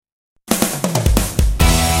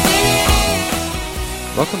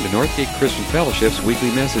Welcome to Northgate Christian Fellowship's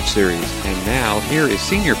weekly message series. And now, here is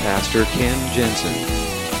Senior Pastor Ken Jensen.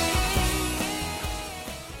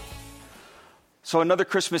 So another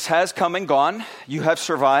Christmas has come and gone. You have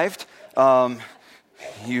survived.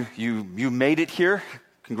 You made it here.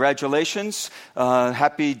 Congratulations.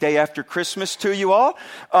 Happy day after Christmas to you all.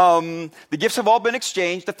 The gifts have all been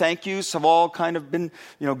exchanged. The thank yous have all kind of been,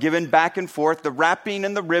 given back and forth. The wrapping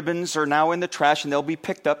and the ribbons are now in the trash, and they'll be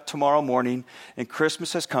picked up tomorrow morning, and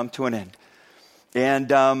Christmas has come to an end.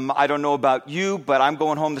 And I don't know about you, but I'm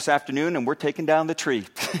going home this afternoon, and we're taking down the tree.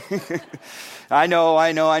 I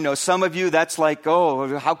know. Some of you, that's like,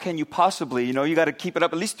 oh, how can you possibly? You got to keep it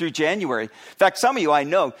up at least through January. In fact, some of you, I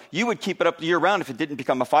know, you would keep it up year-round if it didn't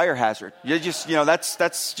become a fire hazard. You just,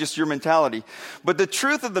 that's just your mentality. But the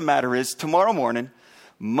truth of the matter is, tomorrow morning,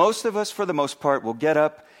 most of us, for the most part, will get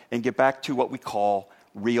up and get back to what we call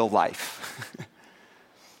real life.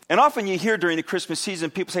 And often you hear during the Christmas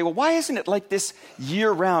season, people say, well, why isn't it like this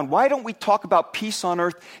year-round? Why don't we talk about peace on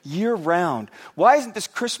earth year-round? Why isn't this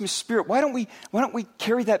Christmas spirit? Why don't we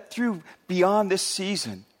carry that through beyond this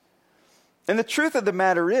season? And the truth of the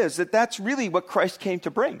matter is that that's really what Christ came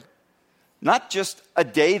to bring. Not just a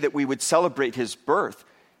day that we would celebrate his birth.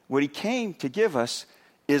 What he came to give us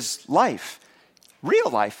is life, real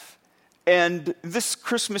life. And this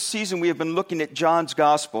Christmas season, we have been looking at John's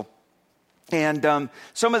gospel. And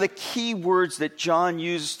some of the key words that John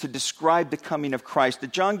uses to describe the coming of Christ,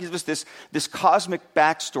 that John gives us this cosmic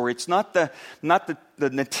backstory. It's not the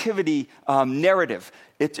nativity narrative.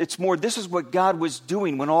 It's more, this is what God was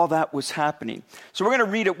doing when all that was happening. So we're going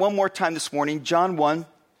to read it one more time this morning, John 1.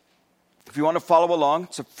 If you want to follow along,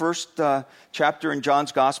 it's the first chapter in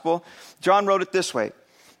John's gospel. John wrote it this way.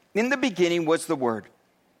 In the beginning was the Word,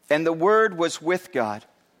 and the Word was with God,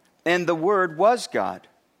 and the Word was God.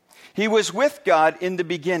 He was with God in the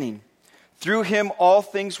beginning. Through him all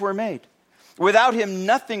things were made. Without him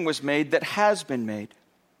nothing was made that has been made.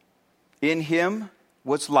 In him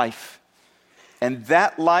was life, and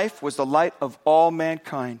that life was the light of all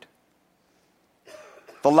mankind.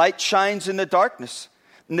 The light shines in the darkness,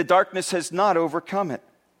 and the darkness has not overcome it.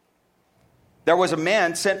 There was a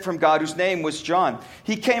man sent from God whose name was John.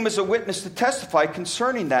 He came as a witness to testify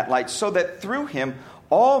concerning that light, so that through him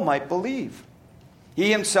all might believe. He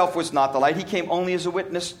himself was not the light. He came only as a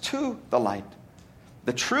witness to the light.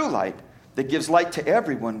 The true light that gives light to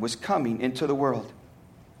everyone was coming into the world.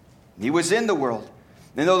 He was in the world.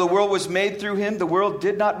 And though the world was made through him, the world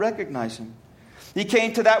did not recognize him. He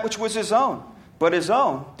came to that which was his own, but his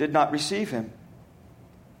own did not receive him.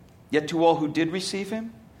 Yet to all who did receive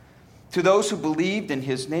him, to those who believed in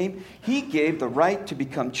his name, he gave the right to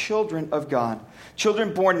become children of God.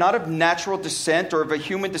 Children born not of natural descent or of a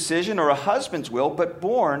human decision or a husband's will, but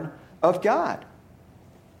born of God.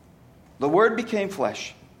 The Word became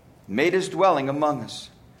flesh, made his dwelling among us.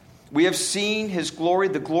 We have seen his glory,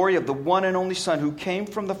 the glory of the one and only Son who came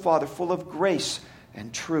from the Father, full of grace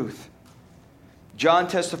and truth. John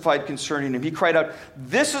testified concerning him. He cried out,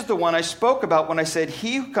 "This is the one I spoke about when I said,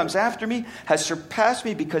 'He who comes after me has surpassed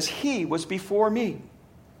me because he was before me.'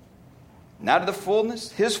 And out of the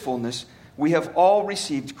fullness, his fullness, we have all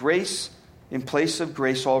received grace in place of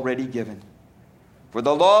grace already given. For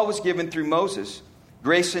the law was given through Moses.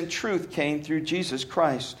 Grace and truth came through Jesus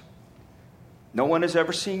Christ. No one has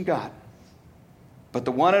ever seen God, but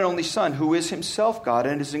the one and only Son, who is himself God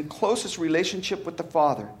and is in closest relationship with the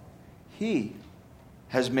Father, he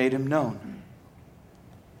has made him known."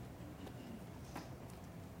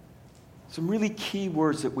 Some really key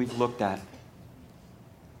words that we've looked at.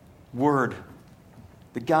 Word,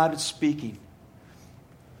 that God is speaking.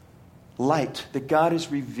 Light, that God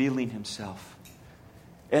is revealing himself.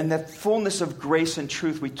 And that fullness of grace and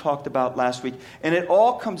truth we talked about last week. And it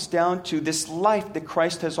all comes down to this life that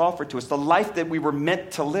Christ has offered to us, the life that we were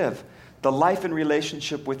meant to live. The life in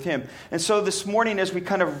relationship with him. And so this morning, as we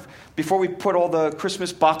before we put all the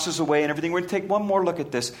Christmas boxes away and everything, we're going to take one more look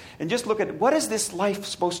at this and just look at what is this life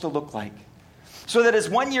supposed to look like? So that as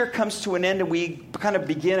one year comes to an end and we kind of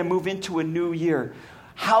begin and move into a new year,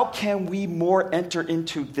 how can we more enter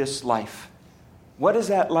into this life? What does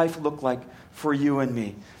that life look like for you and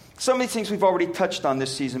me? Some of these things we've already touched on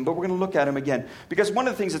this season, but we're going to look at them again. Because one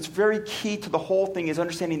of the things that's very key to the whole thing is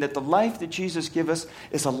understanding that the life that Jesus gives us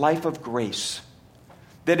is a life of grace.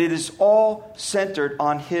 That it is all centered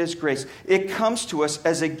on his grace. It comes to us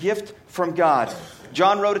as a gift from God.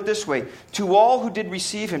 John wrote it this way, "To all who did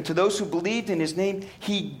receive him, to those who believed in his name,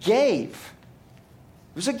 he gave."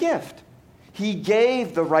 It was a gift. He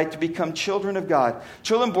gave the right to become children of God.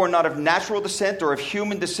 Children born not of natural descent or of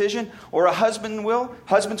human decision or a husband's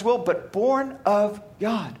will, but born of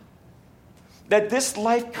God. that this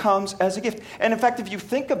life comes as a gift. And in fact, if you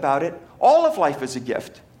think about it, all of life is a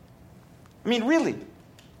gift. I mean, really,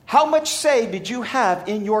 how much say did you have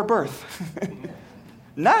in your birth?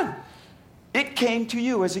 None. It came to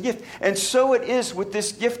you as a gift. And so it is with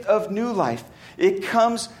this gift of new life. It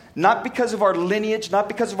comes not because of our lineage, not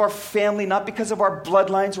because of our family, not because of our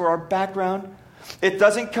bloodlines or our background. It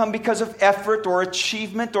doesn't come because of effort or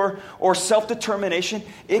achievement or self-determination.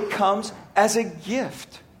 It comes as a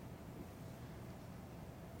gift.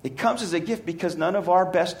 It comes as a gift because none of our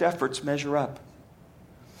best efforts measure up.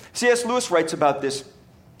 C.S. Lewis writes about this.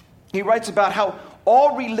 He writes about how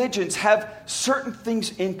all religions have certain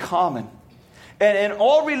things in common. And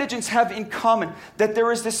all religions have in common that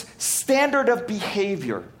there is this standard of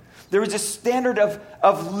behavior. There is a standard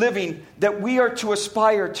of living that we are to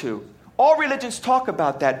aspire to. All religions talk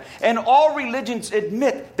about that. And all religions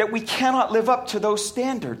admit that we cannot live up to those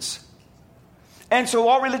standards. And so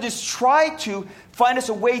all religions try to find us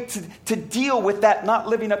a way to deal with that not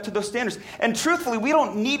living up to those standards. And truthfully, we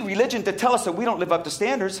don't need religion to tell us that we don't live up to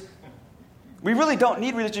standards. We really don't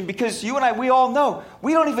need religion because you and I, we all know,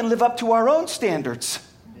 we don't even live up to our own standards.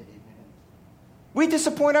 We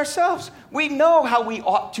disappoint ourselves. We know how we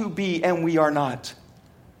ought to be and we are not.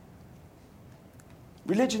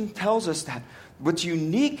 Religion tells us that. What's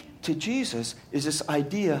unique to Jesus is this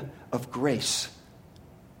idea of grace.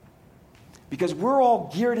 Because we're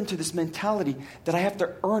all geared into this mentality that I have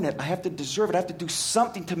to earn it, I have to deserve it, I have to do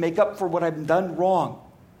something to make up for what I've done wrong.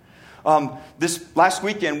 This last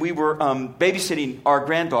weekend, we were babysitting our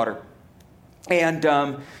granddaughter.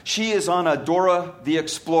 And she is on a Dora the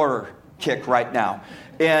Explorer kick right now.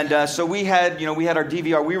 And so we had our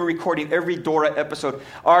DVR. We were recording every Dora episode.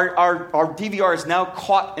 Our DVR is now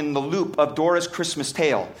caught in the loop of Dora's Christmas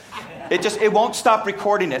Tale. It won't stop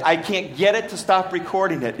recording it. I can't get it to stop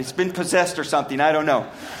recording it. It's been possessed or something. I don't know.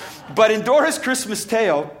 But in Dora's Christmas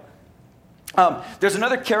Tale, there's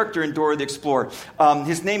another character in Dora the Explorer.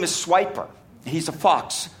 His name is Swiper. He's a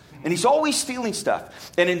fox. And he's always stealing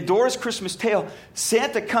stuff. And in Dora's Christmas Tale,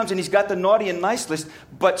 Santa comes and he's got the naughty and nice list.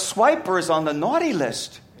 But Swiper is on the naughty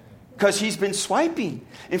list because he's been swiping.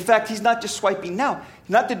 In fact, he's not just swiping now.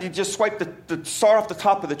 Not that he just swiped the star off the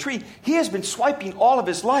top of the tree. He has been swiping all of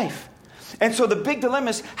his life. And so the big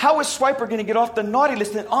dilemma is, how is Swiper going to get off the naughty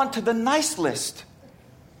list and onto the nice list?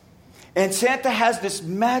 And Santa has this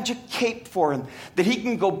magic cape for him that he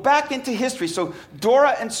can go back into history. So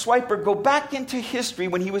Dora and Swiper go back into history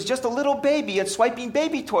when he was just a little baby and swiping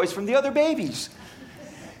baby toys from the other babies.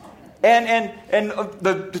 And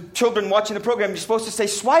the children watching the program, you're supposed to say,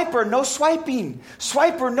 Swiper, no swiping.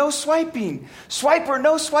 Swiper, no swiping. Swiper,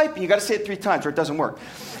 no swiping. You got to say it 3 times or it doesn't work.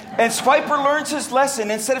 And Swiper learns his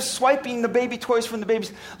lesson. Instead of swiping the baby toys from the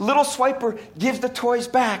babies, little Swiper gives the toys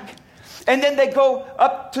back. And then they go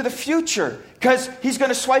up to the future because he's going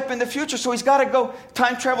to swipe in the future. So he's got to go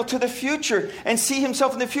time travel to the future and see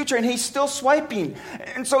himself in the future. And he's still swiping.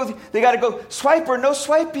 And so they got to go, Swiper, no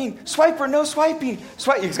swiping. Swiper, no swiping.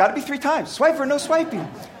 It's got to be 3 times. Swiper, no swiping.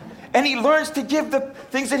 And he learns to give the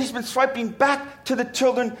things that he's been swiping back to the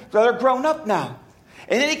children that are grown up now.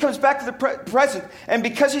 And then he comes back to the present. And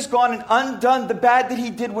because he's gone and undone the bad that he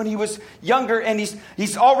did when he was younger, and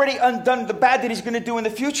he's already undone the bad that he's going to do in the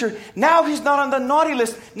future, now he's not on the naughty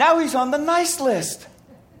list. Now he's on the nice list.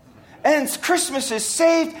 And Christmas is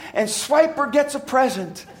saved, and Swiper gets a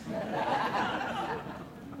present.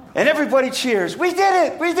 And everybody cheers. We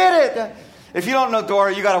did it! We did it! If you don't know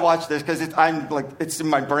Dora, you got to watch this because it's in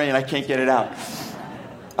my brain. I can't get it out.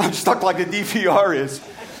 I'm stuck like a DVR is.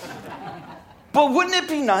 But wouldn't it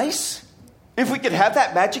be nice if we could have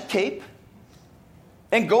that magic cape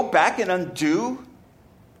and go back and undo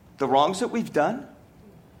the wrongs that we've done?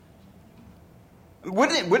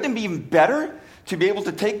 Wouldn't it be even better to be able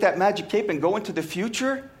to take that magic cape and go into the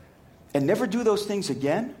future and never do those things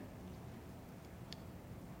again?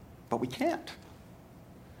 But we can't.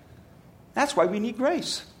 That's why we need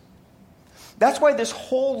grace. That's why this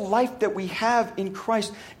whole life that we have in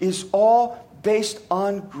Christ is all based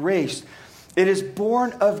on grace. It is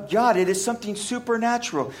born of God. It is something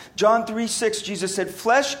supernatural. John 3:6, Jesus said,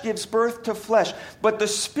 flesh gives birth to flesh, but the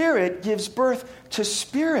Spirit gives birth to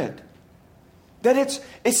spirit. That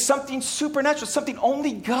it's something supernatural, something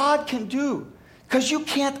only God can do. Because you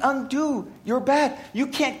can't undo your bad. You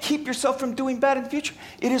can't keep yourself from doing bad in the future.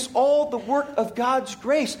 It is all the work of God's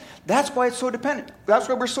grace. That's why it's so dependent. That's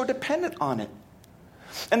why we're so dependent on it.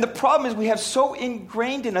 And the problem is we have so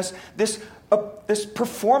ingrained in us this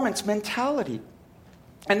performance mentality.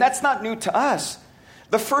 And that's not new to us.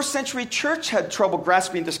 The first century church had trouble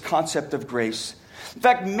grasping this concept of grace. In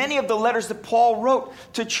fact, many of the letters that Paul wrote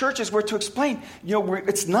to churches were to explain,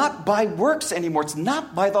 it's not by works anymore. It's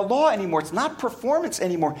not by the law anymore. It's not performance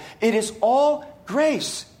anymore. It is all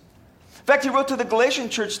grace. In fact, he wrote to the Galatian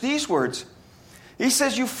church these words. He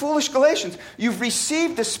says, you foolish Galatians, you've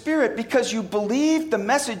received the Spirit because you believed the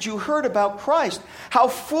message you heard about Christ. How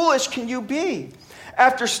foolish can you be?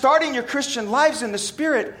 After starting your Christian lives in the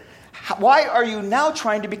Spirit, why are you now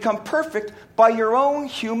trying to become perfect by your own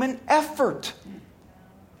human effort?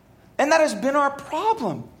 And that has been our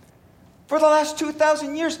problem. For the last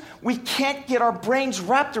 2,000 years, we can't get our brains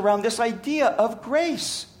wrapped around this idea of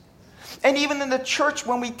grace. And even in the church,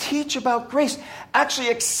 when we teach about grace, actually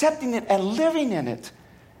accepting it and living in it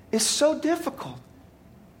is so difficult.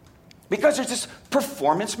 Because there's this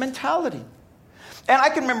performance mentality. And I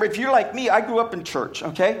can remember, if you're like me, I grew up in church,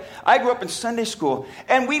 okay? I grew up in Sunday school.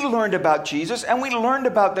 And we learned about Jesus. And we learned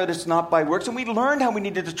about that it's not by works. And we learned how we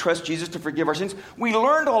needed to trust Jesus to forgive our sins. We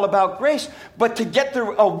learned all about grace. But to get the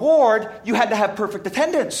award, you had to have perfect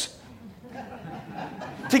attendance.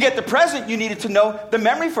 To get the present, you needed to know the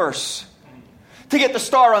memory verse. To get the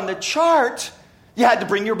star on the chart, you had to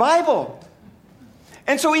bring your Bible.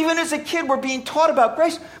 And so even as a kid, we're being taught about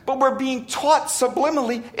grace, but we're being taught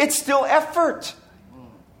subliminally, it's still effort.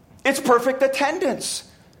 It's perfect attendance.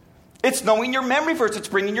 It's knowing your memory verse. It's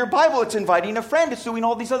bringing your Bible. It's inviting a friend. It's doing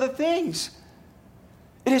all these other things.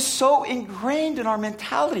 It is so ingrained in our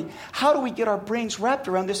mentality. How do we get our brains wrapped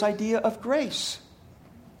around this idea of grace?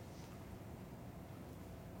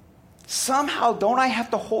 Somehow, don't I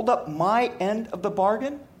have to hold up my end of the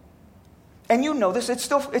bargain? And you know this.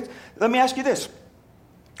 Let me ask you this.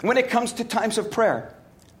 When it comes to times of prayer,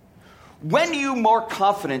 when are you more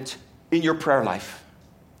confident in your prayer life?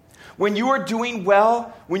 When you are doing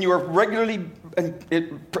well, when you are regularly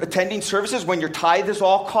attending services, when your tithe is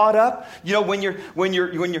all caught up, when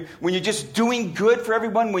you're just doing good for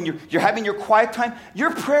everyone, when you're having your quiet time,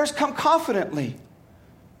 your prayers come confidently.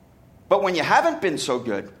 But when you haven't been so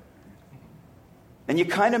good, and you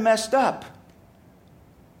kind of messed up,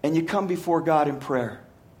 and you come before God in prayer,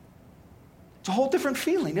 it's a whole different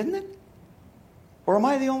feeling, isn't it? Or am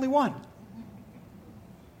I the only one?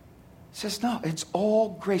 He says, no, it's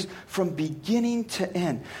all grace from beginning to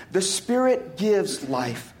end. The Spirit gives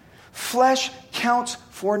life. Flesh counts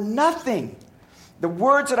for nothing. The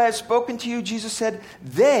words that I have spoken to you, Jesus said,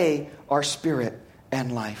 they are spirit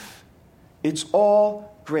and life. It's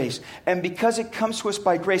all grace. And because it comes to us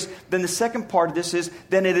by grace, then the second part of this is,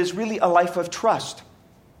 then it is really a life of trust.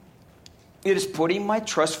 It is putting my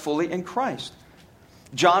trust fully in Christ.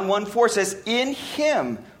 John 1:4 says, in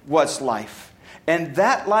Him was life, and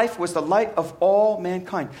that life was the light of all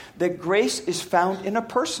mankind. That grace is found in a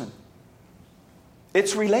person.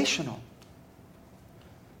 It's relational.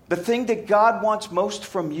 The thing that God wants most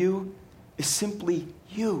from you is simply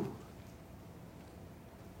you.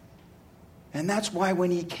 And that's why when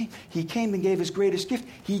He came and gave His greatest gift.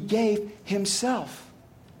 He gave Himself.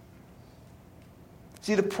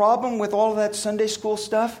 See, the problem with all of that Sunday school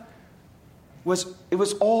stuff was it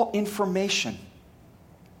was all information.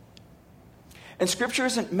 And Scripture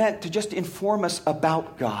isn't meant to just inform us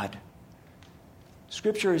about God.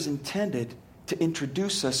 Scripture is intended to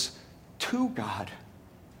introduce us to God.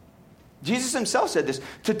 Jesus Himself said this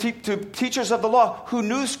to teachers of the law who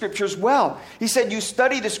knew Scriptures well. He said, you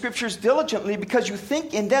study the Scriptures diligently because you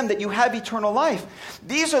think in them that you have eternal life.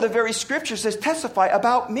 These are the very Scriptures that testify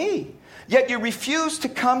about me. Yet you refuse to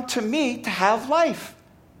come to me to have life.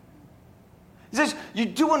 He says, you're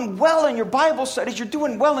doing well in your Bible studies. You're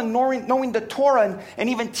doing well in knowing the Torah and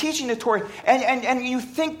even teaching the Torah. And you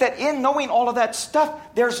think that in knowing all of that stuff,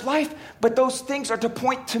 there's life. But those things are to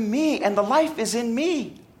point to me, and the life is in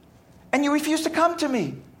me. And you refuse to come to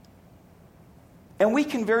me. And we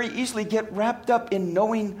can very easily get wrapped up in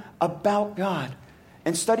knowing about God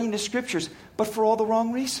and studying the Scriptures, but for all the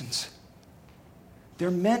wrong reasons.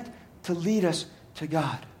 They're meant to lead us to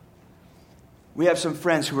God. We have some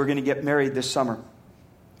friends who are going to get married this summer.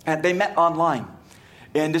 And they met online.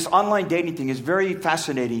 And this online dating thing is very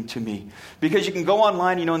fascinating to me. Because you can go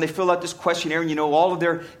online, and they fill out this questionnaire, and all of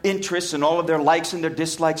their interests and all of their likes and their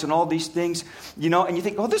dislikes and all these things, and you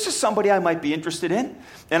think, oh, this is somebody I might be interested in.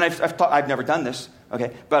 And I've never done this,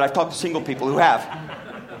 okay, but I've talked to single people who have.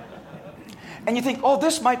 And you think, oh,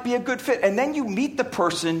 this might be a good fit. And then you meet the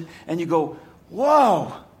person, and you go,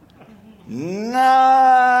 whoa,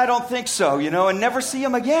 nah, I don't think so, and never see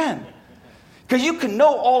them again. Because you can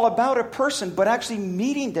know all about a person, but actually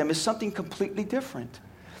meeting them is something completely different.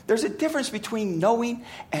 There's a difference between knowing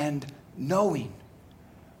and knowing.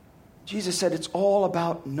 Jesus said it's all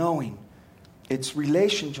about knowing. It's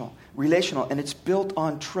relational, and it's built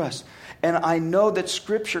on trust. And I know that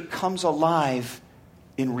Scripture comes alive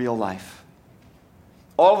in real life.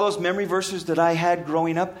 All those memory verses that I had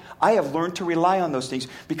growing up, I have learned to rely on those things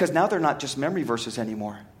because now they're not just memory verses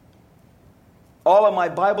anymore. All of my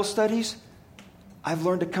Bible studies, I've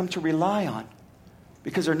learned to come to rely on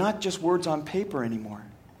because they're not just words on paper anymore.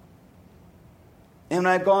 And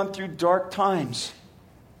I've gone through dark times.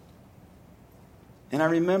 And I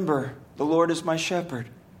remember, the Lord is my shepherd.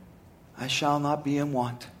 I shall not be in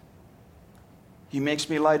want. He makes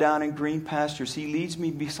me lie down in green pastures. He leads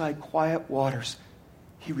me beside quiet waters.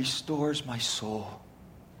 He restores my soul.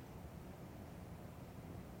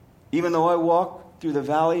 Even though I walk through the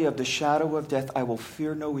valley of the shadow of death, I will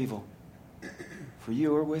fear no evil, for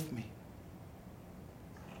you are with me.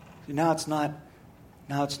 See, now it's not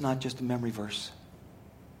just a memory verse.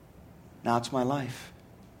 Now it's my life.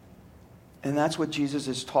 And that's what Jesus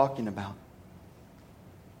is talking about.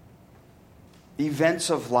 Events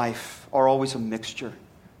of life are always a mixture.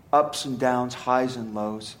 Ups and downs, highs and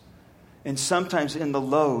lows. And sometimes in the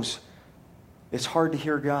lows, it's hard to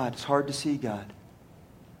hear God. It's hard to see God.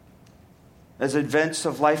 As events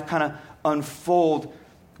of life kind of unfold,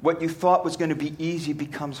 what you thought was going to be easy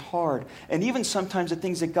becomes hard. And even sometimes the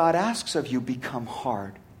things that God asks of you become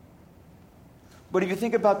hard. But if you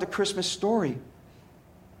think about the Christmas story,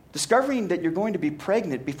 discovering that you're going to be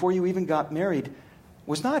pregnant before you even got married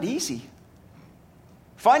was not easy.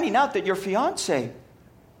 Finding out that your fiancé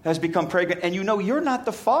has become pregnant and you know you're not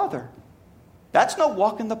the father, that's no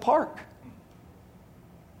walk in the park.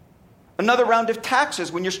 Another round of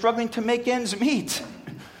taxes when you're struggling to make ends meet.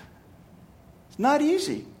 It's not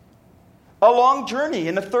easy. A long journey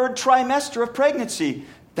in the 3rd trimester of pregnancy,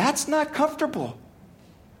 that's not comfortable.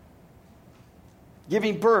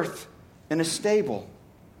 Giving birth in a stable,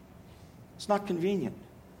 it's not convenient.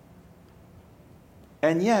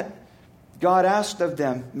 And yet, God asked of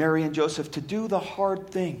them, Mary and Joseph, to do the hard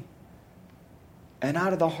thing. And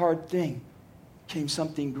out of the hard thing came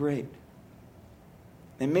something great.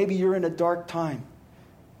 And maybe you're in a dark time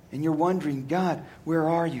and you're wondering, God, where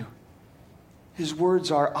are you? His words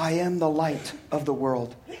are, I am the light of the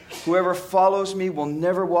world. Whoever follows me will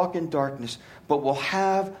never walk in darkness, but will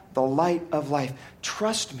have the light of life.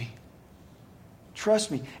 Trust me. Trust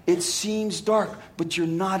me. It seems dark, but you're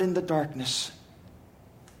not in the darkness.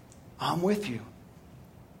 I'm with you.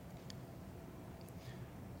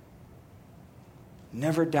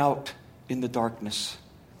 Never doubt in the darkness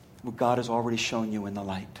what God has already shown you in the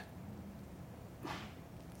light.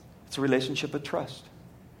 It's a relationship of trust.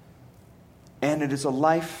 And it is a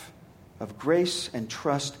life of grace and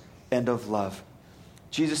trust and of love.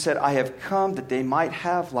 Jesus said, I have come that they might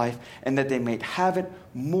have life and that they might have it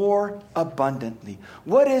more abundantly.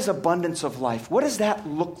 What is abundance of life? What does that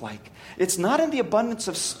look like? It's not in the abundance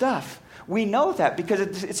of stuff. We know that because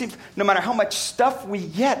it seems no matter how much stuff we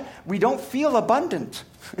get, we don't feel abundant.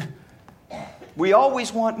 We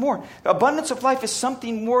always want more. Abundance of life is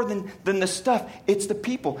something more than the stuff. It's the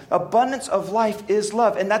people. Abundance of life is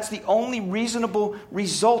love. And that's the only reasonable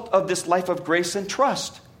result of this life of grace and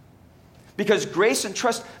trust. Because grace and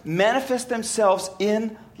trust manifest themselves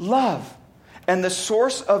in love. And the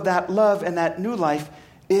source of that love and that new life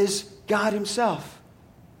is God Himself.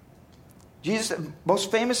 Jesus, most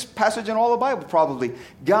famous passage in all the Bible probably.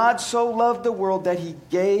 God so loved the world that He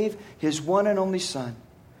gave His one and only Son,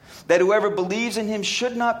 that whoever believes in Him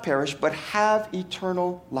should not perish, but have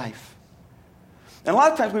eternal life. And a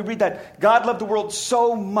lot of times we read that God loved the world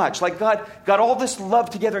so much, like God got all this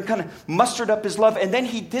love together and kind of mustered up His love, and then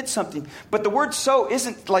He did something. But the word so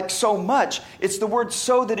isn't like so much. It's the word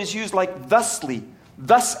so that is used like thusly,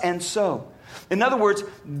 thus and so. In other words,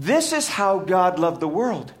 this is how God loved the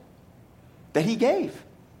world, that He gave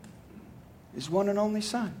His one and only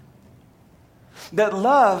Son. That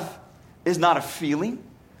love is not a feeling.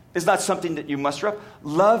 It's not something that you muster up.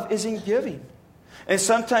 Love is in giving. And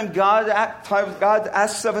sometimes God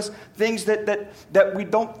asks of us things that we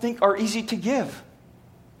don't think are easy to give.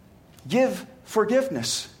 Give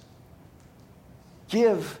forgiveness.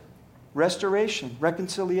 Give restoration,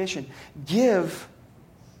 reconciliation. Give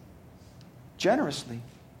generously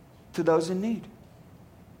to those in need.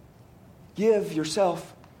 Give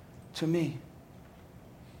yourself to me.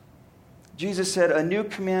 Jesus said, a new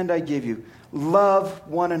command I give you. Love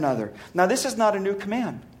one another. Now, this is not a new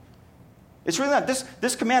command. It's really not.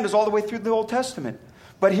 This command is all the way through the Old Testament.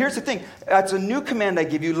 But here's the thing. It's a new command I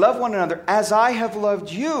give you. Love one another. As I have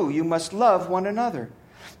loved you, you must love one another.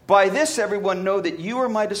 By this, everyone know that you are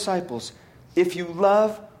my disciples, if you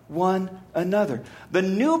love one another. The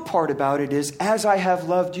new part about it is, as I have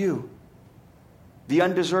loved you, the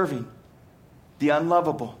undeserving, the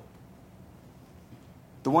unlovable,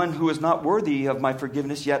 the one who is not worthy of my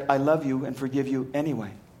forgiveness, yet I love you and forgive you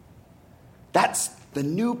anyway. That's the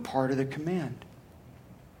new part of the command.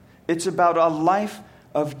 It's about a life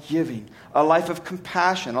of giving, a life of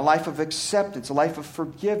compassion, a life of acceptance, a life of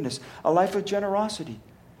forgiveness, a life of generosity.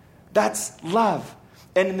 That's love.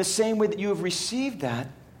 And in the same way that you have received that,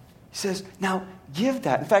 he says, now give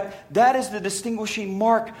that. In fact, that is the distinguishing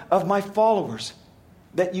mark of my followers,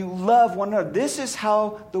 that you love one another. This is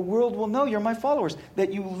how the world will know you're my followers,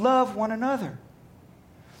 that you love one another.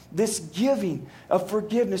 This giving of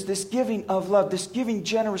forgiveness, this giving of love, this giving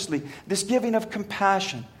generously, this giving of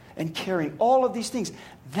compassion and caring, all of these things,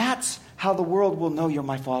 that's how the world will know you're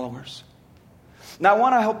my followers. Now, I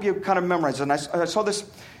want to help you kind of memorize it. And I saw this,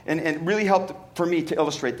 and it really helped for me to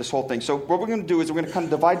illustrate this whole thing. So what we're going to do is we're going to kind of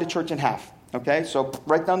divide the church in half. Okay? So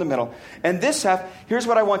right down the middle. And this half, here's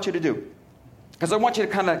what I want you to do. Because I want you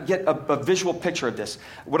to kind of get a visual picture of this.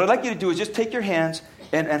 What I'd like you to do is just take your hands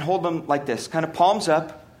and hold them like this. Kind of palms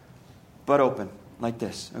up, but open. Like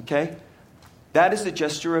this. Okay? That is the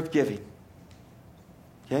gesture of giving.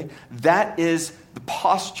 Okay? That is the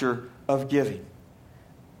posture of giving.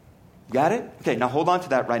 Got it? Okay, now hold on to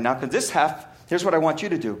that right now, because this half, here's what I want you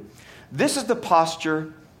to do. This is the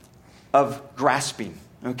posture of grasping,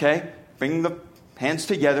 okay? Bring the hands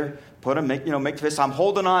together, put them, make the fist. I'm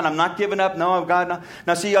holding on, I'm not giving up. No, God, no.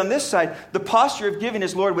 Now see, on this side, the posture of giving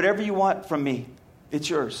is, Lord, whatever you want from me, it's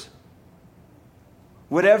yours.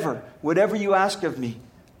 Whatever you ask of me,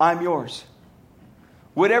 I'm yours.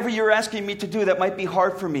 Whatever you're asking me to do that might be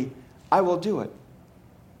hard for me, I will do it.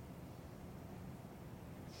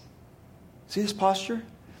 See this posture?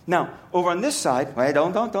 Now, over on this side, wait,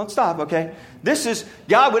 don't stop, okay? This is,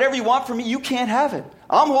 God, whatever you want from me, you can't have it.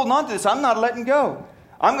 I'm holding on to this. I'm not letting go.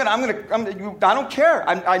 I don't care.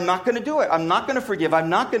 I'm not going to do it. I'm not going to forgive. I'm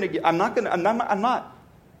not.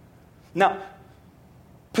 Now,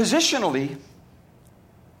 positionally,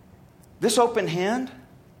 this open hand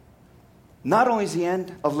not only is the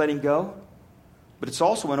end of letting go, but it's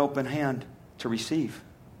also an open hand to receive.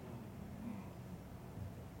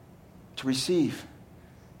 To receive.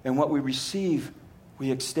 And what we receive,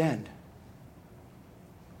 we extend.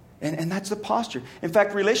 And that's the posture. In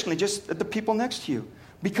fact, relationally, just at the people next to you.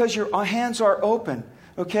 Because your hands are open,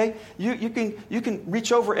 okay? You can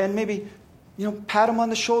reach over and maybe, pat them on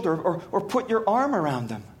the shoulder or put your arm around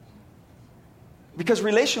them. Because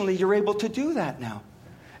relationally, you're able to do that now.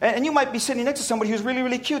 And you might be sitting next to somebody who's really,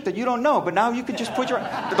 really cute that you don't know, but now you can just put your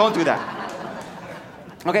arm. Don't do that.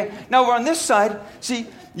 Okay? Now, we're on this side. See,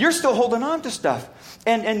 you're still holding on to stuff.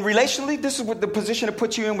 And relationally, this is what the position it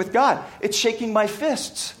puts you in with God. It's shaking my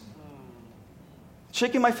fists.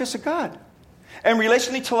 Shaking my fists at God. And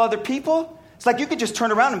relationally to other people, it's like you could just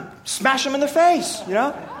turn around and smash them in the face,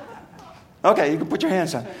 Okay, you can put your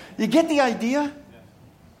hands on. You get the idea?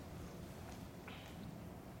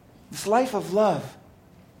 This life of love,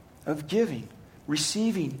 of giving,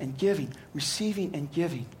 receiving and giving, receiving and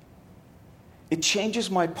giving. It changes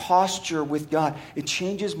my posture with God. It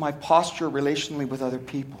changes my posture relationally with other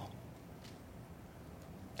people.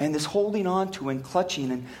 And this holding on to and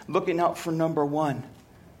clutching and looking out for number one,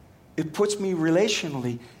 it puts me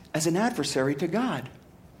relationally as an adversary to God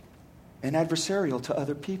and adversarial to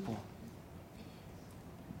other people.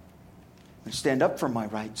 I stand up for my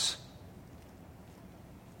rights.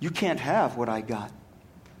 You can't have what I got.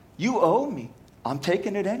 You owe me. I'm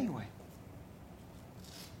taking it anyway.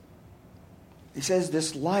 He says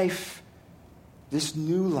this life, this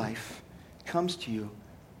new life, comes to you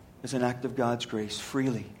as an act of God's grace,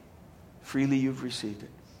 freely. Freely you've received it.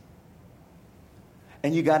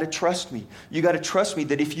 And you got to trust me. You got to trust me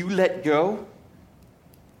that if you let go,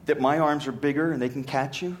 that my arms are bigger and they can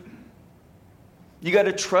catch you. You got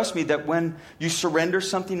to trust me that when you surrender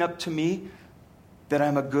something up to me, that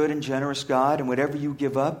I'm a good and generous God, and whatever you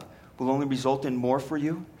give up will only result in more for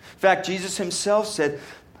you. In fact, Jesus himself said,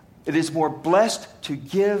 it is more blessed to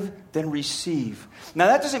give than receive. Now,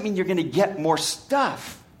 that doesn't mean you're going to get more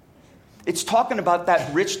stuff. It's talking about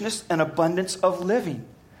that richness and abundance of living.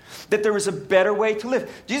 That there is a better way to live.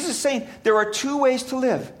 Jesus is saying there are two ways to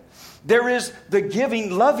live. There is the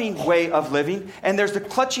giving, loving way of living, and there's the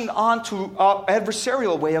clutching on to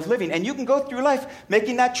adversarial way of living. And you can go through life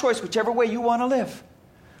making that choice, whichever way you want to live.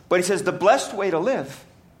 But he says the blessed way to live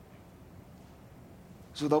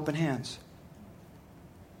is with open hands.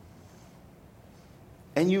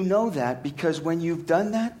 And you know that because when you've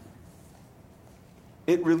done that,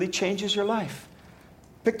 it really changes your life.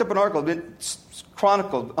 Picked up an article, it's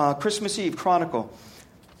chronicled, Christmas Eve Chronicle.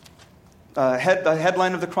 The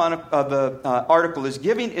headline of the article is,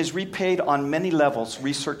 "Giving is repaid on many levels,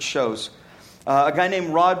 research shows." A guy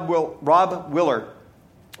named Rob Willard,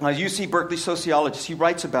 a UC Berkeley sociologist, he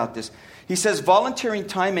writes about this. He says, volunteering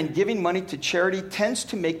time and giving money to charity tends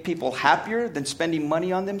to make people happier than spending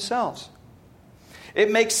money on themselves. It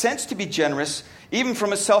makes sense to be generous, even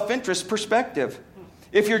from a self-interest perspective.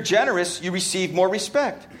 If you're generous, you receive more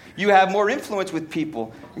respect. You have more influence with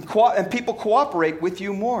people, and people cooperate with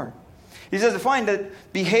you more. He says, I find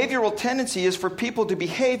that behavioral tendency is for people to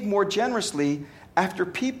behave more generously after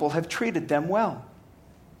people have treated them well.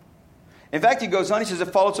 In fact, he goes on, he says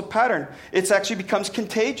it follows a pattern. It actually becomes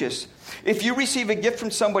contagious. If you receive a gift from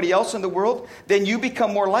somebody else in the world, then you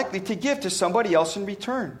become more likely to give to somebody else in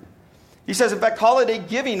return. He says, in fact, holiday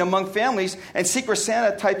giving among families and Secret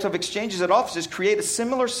Santa types of exchanges at offices create a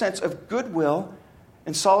similar sense of goodwill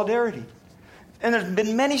and solidarity. And there's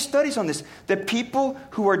been many studies on this, that people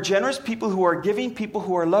who are generous, people who are giving, people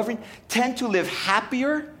who are loving, tend to live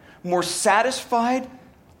happier, more satisfied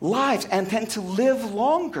lives and tend to live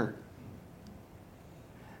longer.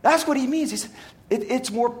 That's what he means. He said, it's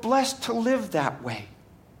more blessed to live that way.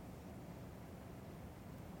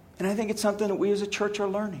 And I think it's something that we as a church are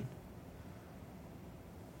learning.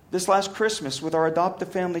 This last Christmas with our Adopt a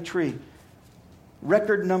Family tree,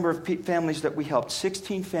 record number of families that we helped,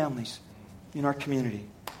 16 families in our community.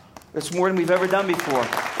 That's more than we've ever done before.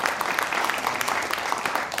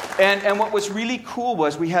 And what was really cool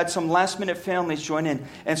was we had some last-minute families join in.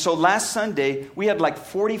 And so last Sunday, we had like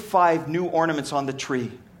 45 new ornaments on the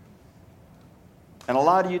tree. And a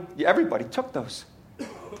lot of you, everybody took those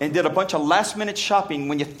and did a bunch of last-minute shopping.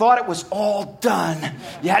 When you thought it was all done,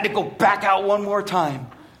 you had to go back out one more time.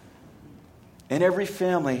 And every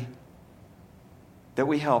family that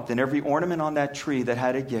we helped and every ornament on that tree that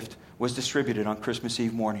had a gift was distributed on Christmas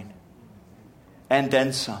Eve morning. And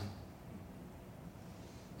then some.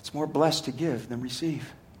 It's more blessed to give than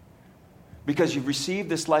receive. Because you've received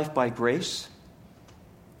this life by grace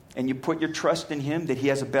and you put your trust in Him that He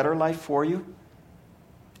has a better life for you.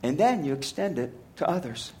 And then you extend it to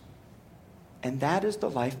others. And that is the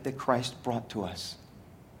life that Christ brought to us.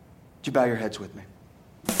 Would you bow your heads with me?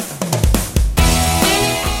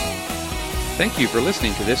 Thank you for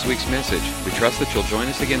listening to this week's message. We trust that you'll join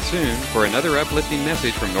us again soon for another uplifting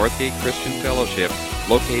message from Northgate Christian Fellowship,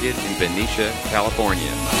 located in Benicia,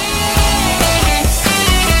 California.